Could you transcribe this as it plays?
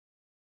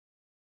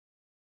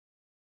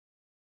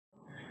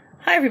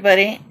Hi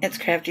everybody, it's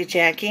Crafty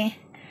Jackie,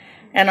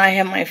 and I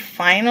have my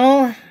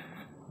final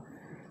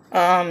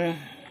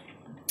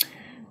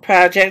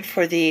project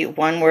for the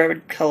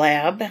one-word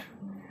collab.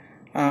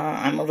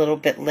 I'm a little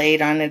bit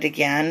late on it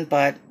again,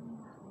 but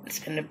it's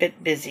been a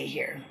bit busy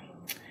here.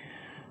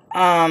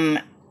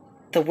 The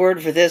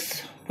word for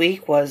this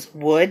week was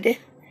wood,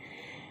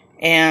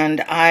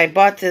 and I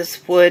bought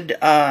this wood,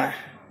 I'll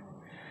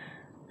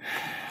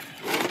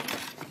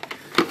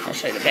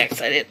show you the back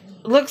side. It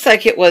looks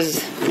like it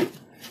was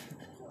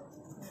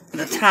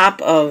the top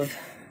of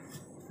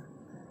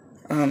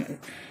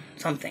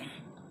something.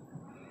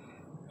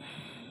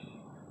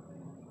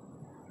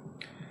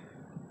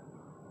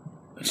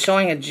 It's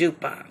showing a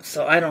jukebox,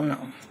 so I don't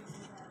know.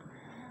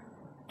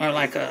 Or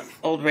like a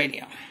old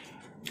radio.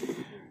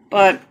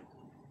 But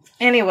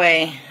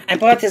anyway, I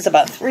bought this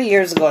about 3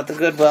 years ago at the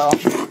Goodwill,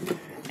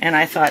 and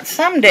I thought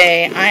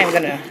someday I am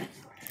going to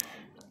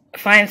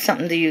find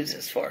something to use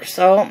this for.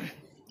 So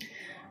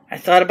I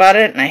thought about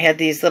it, and I had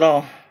these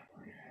little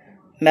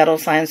metal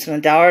signs from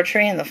the Dollar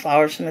Tree and the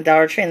flowers from the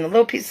Dollar Tree and the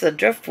little pieces of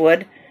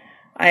driftwood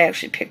I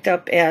actually picked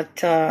up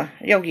at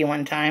Yogi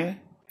one time.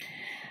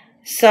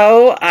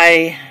 So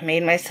I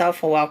made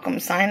myself a welcome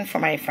sign for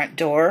my front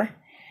door.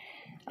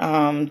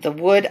 The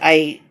wood,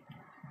 I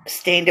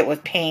stained it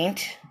with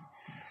paint.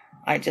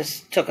 I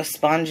just took a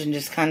sponge and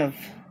just kind of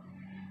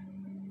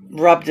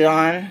rubbed it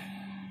on.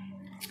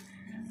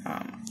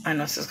 I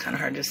know this is kind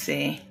of hard to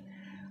see.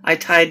 I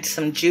tied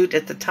some jute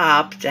at the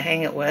top to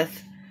hang it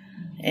with,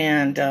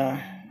 and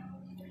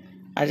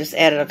I just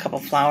added a couple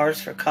flowers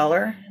for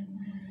color,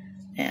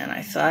 and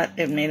I thought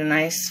it made a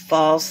nice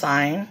fall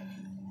sign.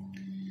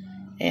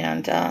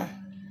 And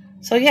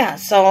so yeah,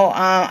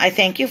 I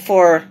thank you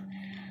for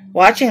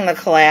watching the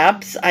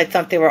collabs. I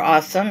thought they were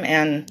awesome,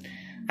 and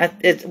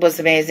it was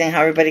amazing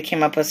how everybody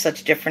came up with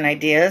such different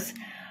ideas.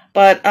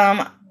 But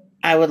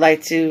I would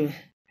like to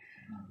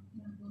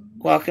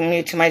welcome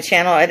you to my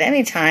channel at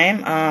any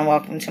time.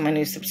 Welcome to my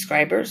new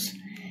subscribers,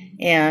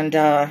 and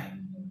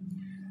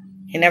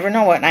you never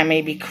know what I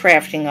may be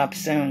crafting up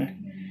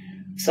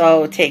soon.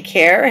 So take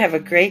care, have a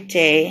great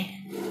day,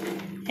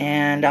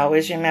 and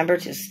always remember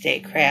to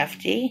stay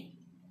crafty.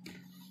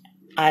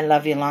 I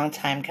love you long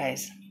time,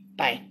 guys.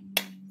 Bye.